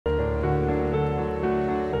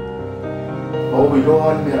o i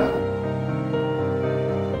loa mea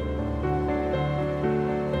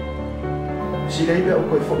si lei be o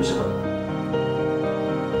koe fo isa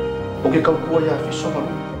o ke kau kua ia fi soma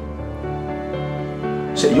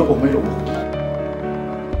se yo o mai lo buki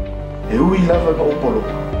e ui lava ma o polo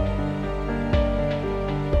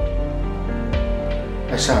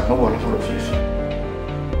e sa ma wala fo lo fifi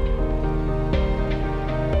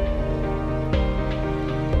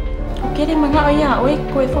Kiri mga aya, oy,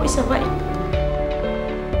 koe fo isa vai.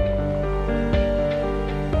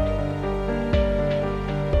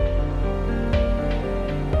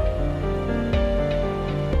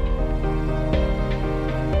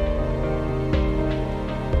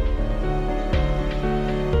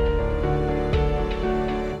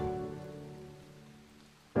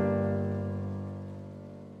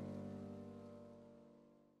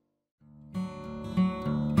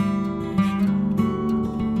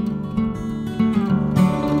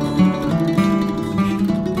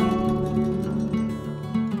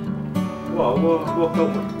 Vou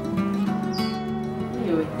calma.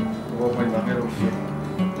 E oi. o mai na ngero fi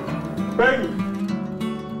Bem,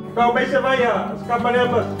 kau bem se vai a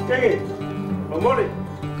escaparemas, quem? Vamos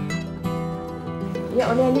Ya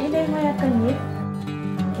ole ali ile maya kanit.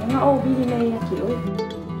 Nga obi ile ya ki oi.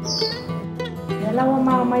 Ya lawa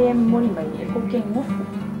ma maya moni mai ko ken ngofu.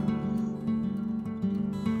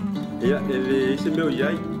 Ya, ele esse meu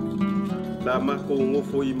iai. Lama ko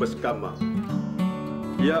ngofo I maskama.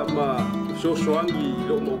 Ya ma so soangi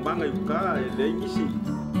lo mo manga yuka ele ngisi.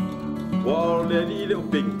 Wa le ni le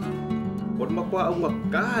openg. Por ma kwa uma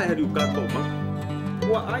ka ri uka to ma.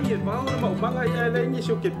 Wa ai e va ma manga ya ele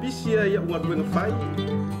ngisi o ke pisia ya uma do fai.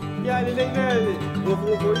 Ya le le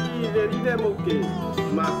ngofo I le mo ke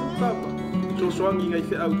ma fuka so soangi ngai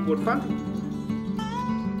fe au por fan.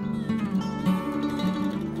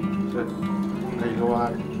 Kai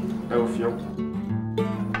loa e o fio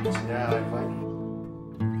sia ai vai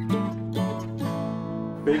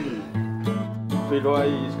Bem, pelo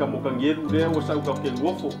aí escamocangueiro, né? Ou sabe o que é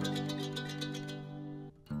ngofo?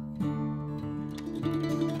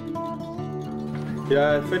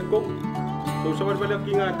 Ya, feito como? Então, só vai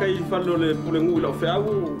aqui na cai falou le pulengula o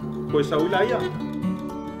feau, coisa o lá ya.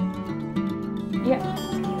 Ya,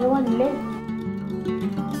 eu ande.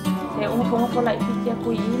 Se uma ko lai ki ya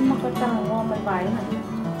ko I makata ngo mai bai na.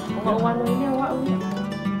 Ko wa lo ile wa u.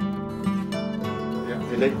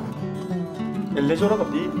 ya ele jora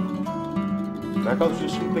kapi ka ka su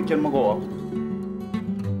su pequeno mago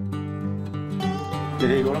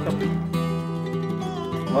ele jora kapi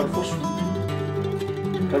mar fosu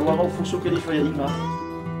quero uma fosu que ele foi ainda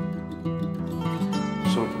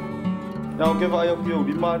so não que vai aqui o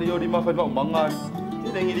lima faz mal mangari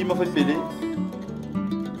ele nem lima faz pele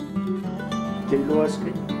que lo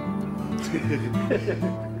asque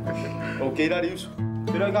ok lá isso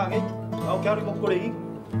pero aí ganhei ao quero ir com coleguinha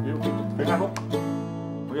eu pegar não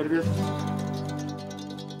olha ali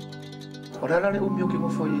ora lá o meu que não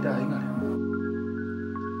foi da ainda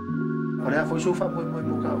ora foi só foi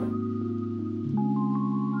muito caro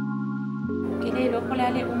Kiri lo ko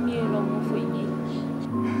lale umi lo mo foi ni.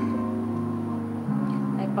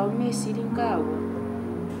 Ai pau me siring kau.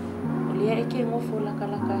 Olia e ke ngofo la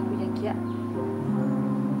kala ka ku ya kia.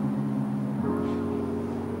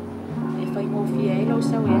 E fai ngofi e lo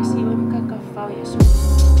sa we asi o mka ka fa ya so.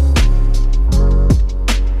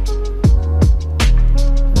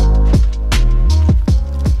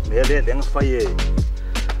 Ele deng fai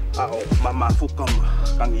a o mama fukam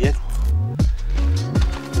kang ye.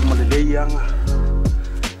 Uma le yang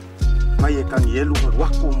mai kang ye lu wa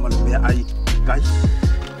ko mal me ai kai.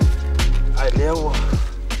 Ai leo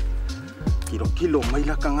kilo mai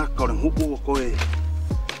la kang ka ro huku ko e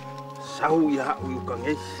sau ya u kang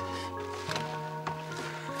e.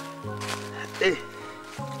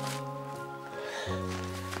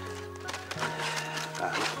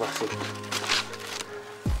 Ah, quase.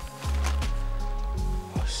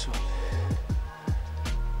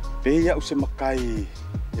 Peia o se makai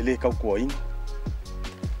ele kau kuain.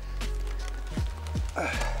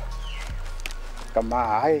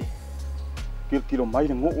 Kamai kilo mai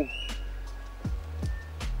ngô.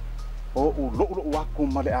 O u lo wa ku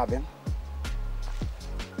male aben.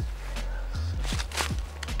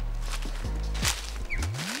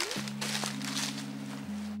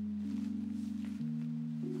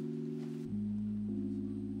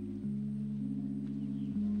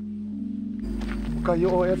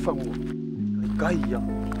 Kayo e fangu kaya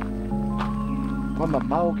mama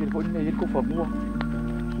mau que foi nem com favor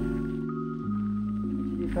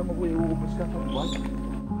e estamos com o buscar igual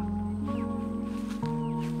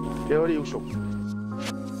que hora eu sou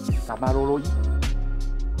tamaroloi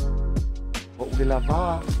o le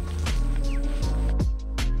lava.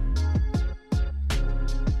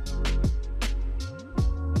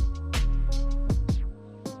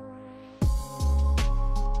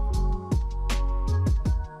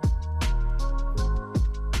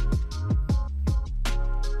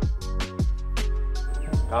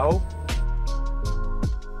 Tao.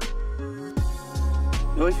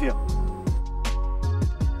 Oi, filho.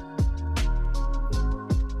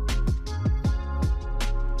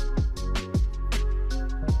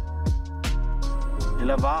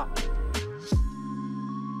 Lava.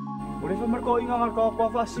 Ore fa marko inga marko pa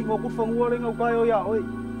fa singo ku fangu ore ngau kai o ya oi.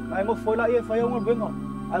 Ai ngo foi la e fa ngal benga.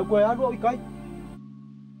 Ai ko ya do kai.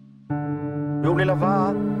 Yo le lava.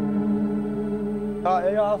 Ta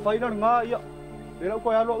e ya fa ina nga ya. Le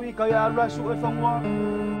ko ya lo i kai ya lo su e fangu.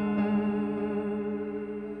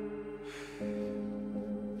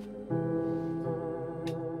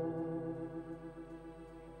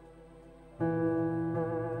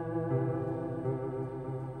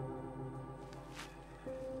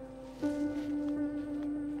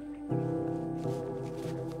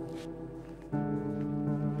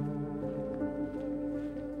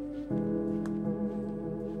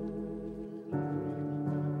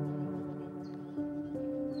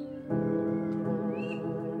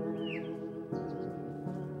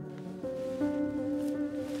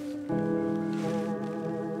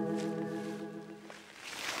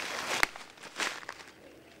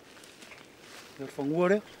 Fangua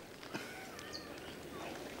đấy.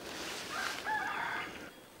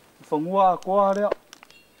 Fangua qua đấy.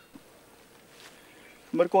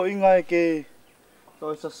 Mất có ý ngay kì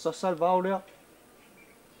rồi sát vào đấy.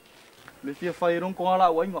 Lấy phía phay rong qua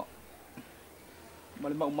lại anh ạ. Mà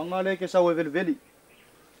mong mong đây cái sau về veli.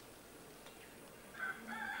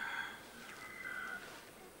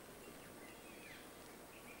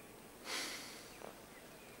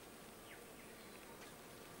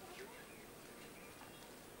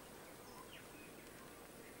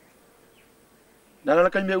 Dala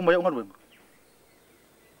kan me umay ngar wen.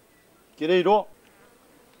 Kiri do.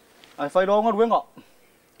 Ai fai do ngar wen ngọ.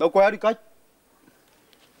 Đâu qua đi cách.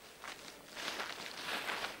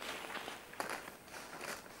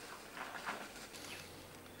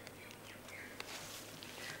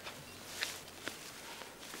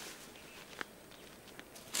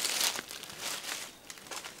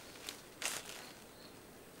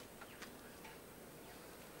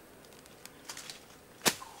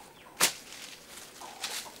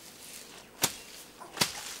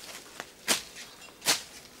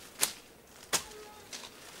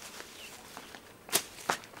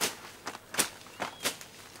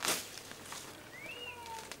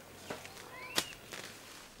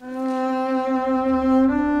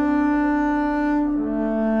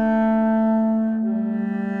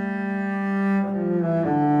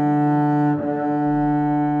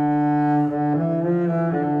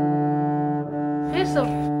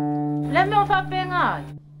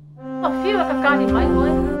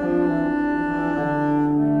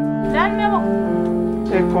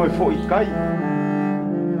 Coi phổi cây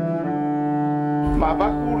mà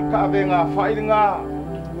bác cul cả về ngà phải ngà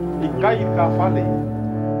đi cây cả phải đi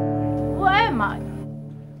Ủa mà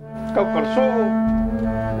cậu còn số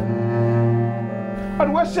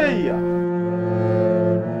anh quá say à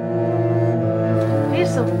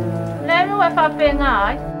isso lẽ nó phải về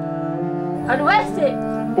ngài anh quá say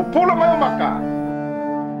bộ pula mai mà cả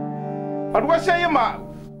anh quá say mà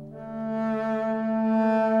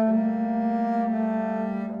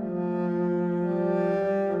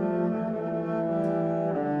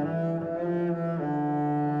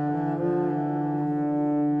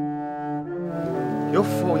yo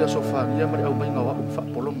fo ya sofa ya mari au mai ngawa fa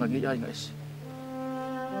polong ngi ai ngais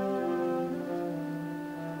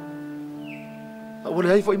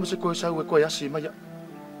awole ai fo imse ko sa ko ya si maya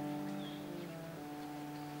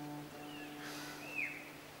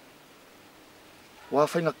wa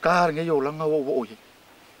fa ngakar ngi yo langa wo wo ye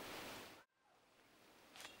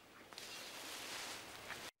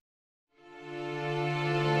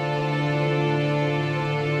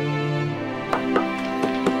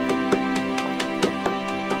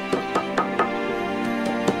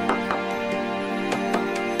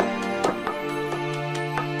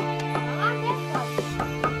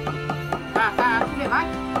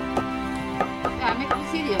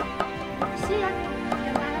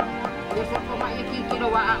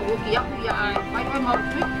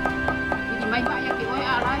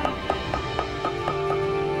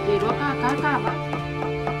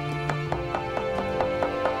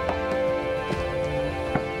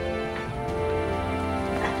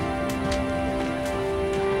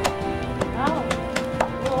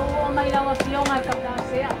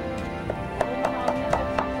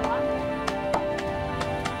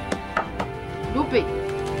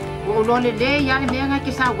lo le ya le mea ngai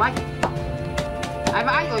ke sa wai. Ai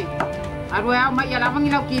vai oi. Aro ya mai ya la mangi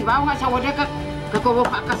lau ki vau nga sa wade ka ko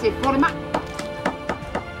pa ka se forma.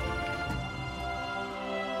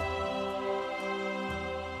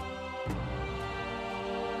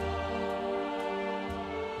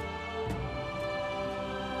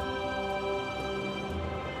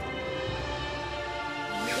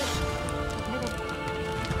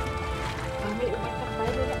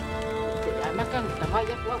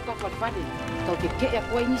 Kau keke ya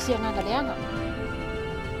kau ini siang angkat ya nggak?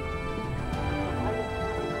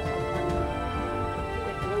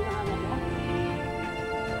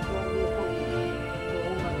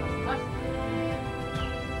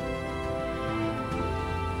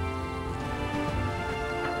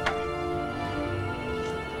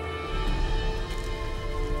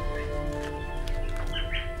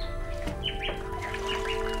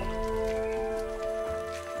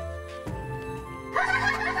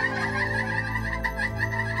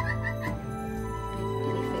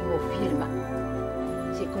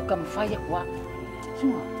 Cầm phai quá,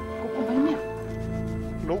 semua, kau pun banyak.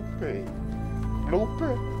 Lupe,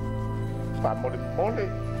 vamos mole,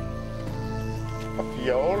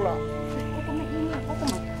 papiola. Kau pun ini, kau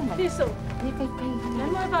pun. Piso, ni kai.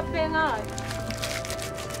 Não é para pegar.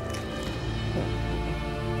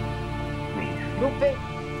 Lupe,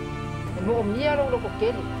 no mia lo kau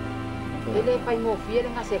keli. Ele pai mo fiel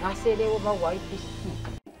ngase le o mau pis.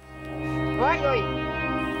 Oi.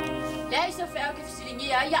 Já isso foi o que fiz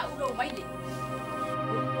ninguém aí a ulo mais de.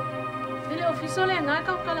 Ele oficiou le ngai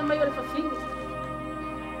kau kala mai ole fafingo.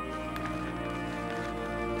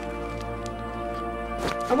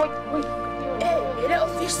 Oi. Ele é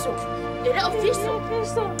oficiou.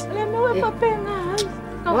 Ele não é para pegar.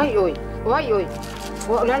 Oi.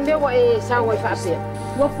 O lan meu sa wai fa pe.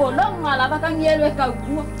 O polong ala ba kan yelo e kau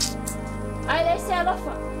ku. Ai le se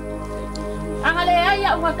alofa. Angale ai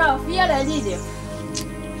a uma kau fia le lide.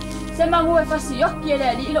 Se mangu e fasi yoki ele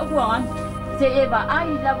ali ilo kuangan. Se eba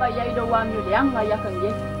ai lava ya ilo wa mi le anga ya kan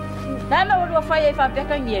ye. Dama o fa ye fa pe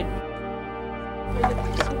kan ye.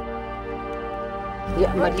 Ya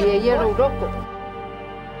madia ye ro roko.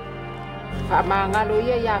 Fa mangalo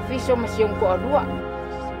ye ya fiso masiong ko dua.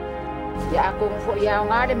 Ya aku fo ya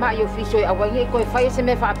ngare ma yo fiso ya wangi ko fa se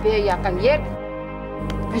me fa pe ya kan ye.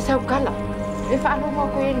 Pesa kala. E fa no mo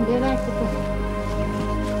ko ye ndena ko.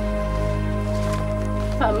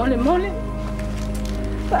 Mole.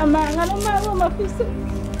 Pamangalo mago mapisa.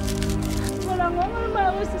 Wala ngomong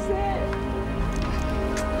mago se.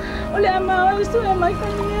 Ole ama isso é mais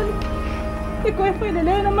canelo. E coi foi de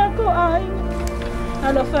lena marco ai.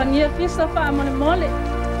 Alo fania fisa fa mole.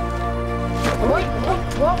 Oi.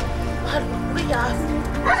 Obrigado.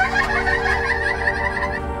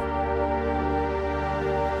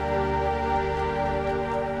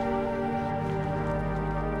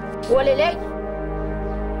 Olelei.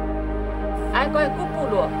 Ai coi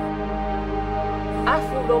cupulo.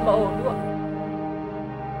 Afulo ma olua.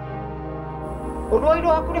 O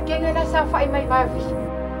loiro aku le kenga na sa fai mai vavi.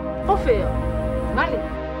 O feo. Ngale.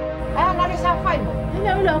 Ngale sa fai mo.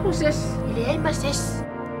 Ele aku ses. Ele ai mases.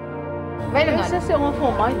 Vai le ngale. Ses é uma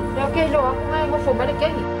fomai. Lo ke lo aku ngai mo fo male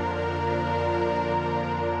kengi.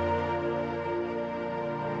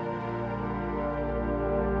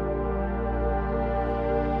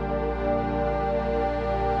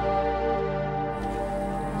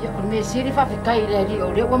 Me siri fa fikai le ri o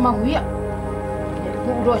le wa manguia.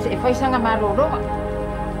 Ku ro se fai sanga maroro.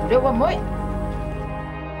 Le wa moi.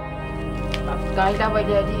 Fa fikai la vai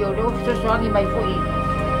le ri o le so soangi mai foi.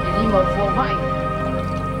 Ni mo fo mai.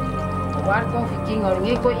 War ko fiking o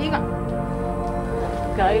ngi ko inga.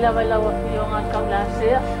 Kai la vai la wa fionga kam la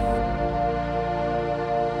se.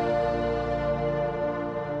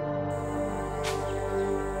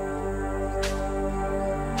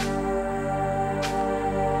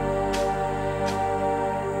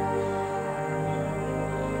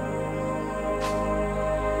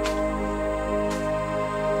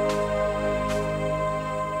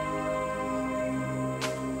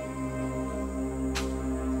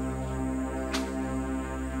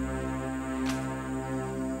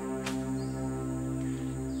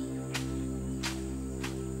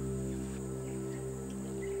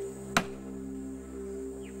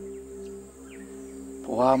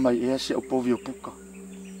 Wa mai e se o povio puka.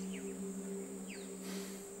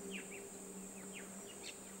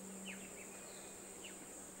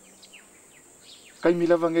 Kai mi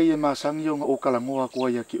lava ngai e masangi o nga o kalangoa ko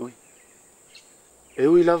ia ki oi. E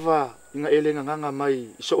ui lava inga ele nganga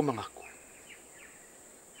mai iso o mangako.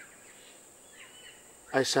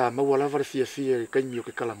 Ai sa maua lava re kai mi o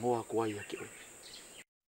ke kalangoa ko ia ki oi.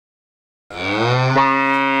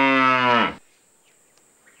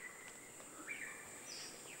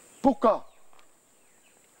 Puka.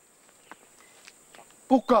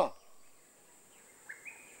 Puka.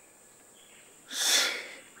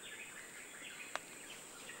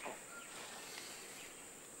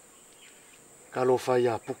 Kalau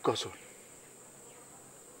faya puka son.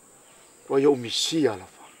 Waya umisia la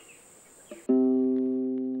fa.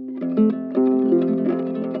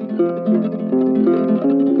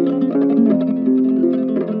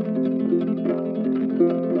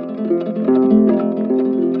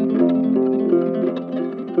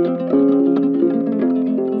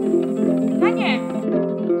 Nanya.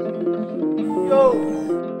 Yo.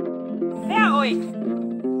 Lea oi.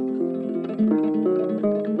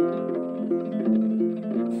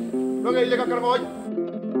 Bagay jaga kermoy.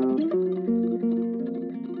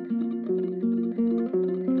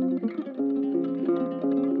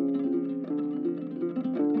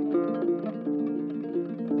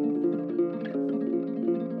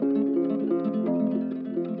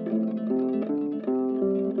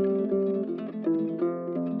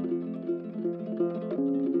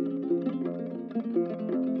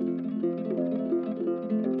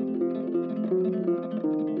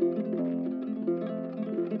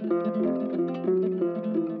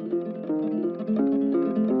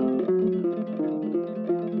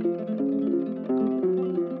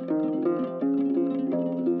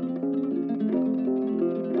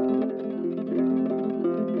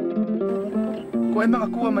 Ko emang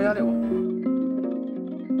aku ama yale wa.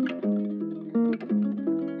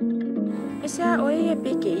 Esa oi e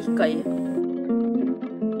peke ikai.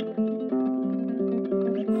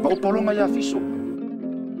 Ma o polonga ya fiso.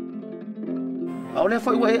 Aole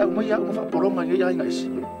fa ua e au mai au fa polonga ya inga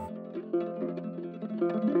isi.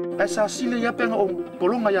 Esa sile ya penga o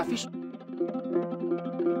polonga ya fiso.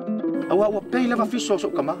 Awa ua pei leva fiso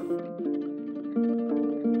so kama.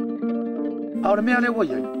 Aole mea le wa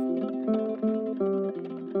yai.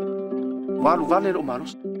 Walu vale lo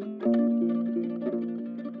malos.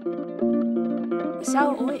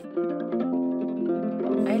 Sao oi.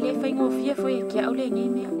 Ai le fai ngo fia foi ki au le ngi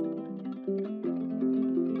mea.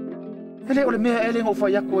 Ele ole mea ele ngo fa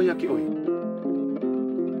ya ko ya ki oi.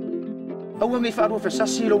 Awa ngi fa ro fe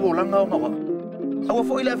sasi lo bolanga o mawa. Awa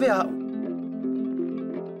fo ile vea.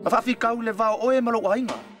 Afa fi kau le va o e malo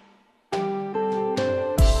ainga.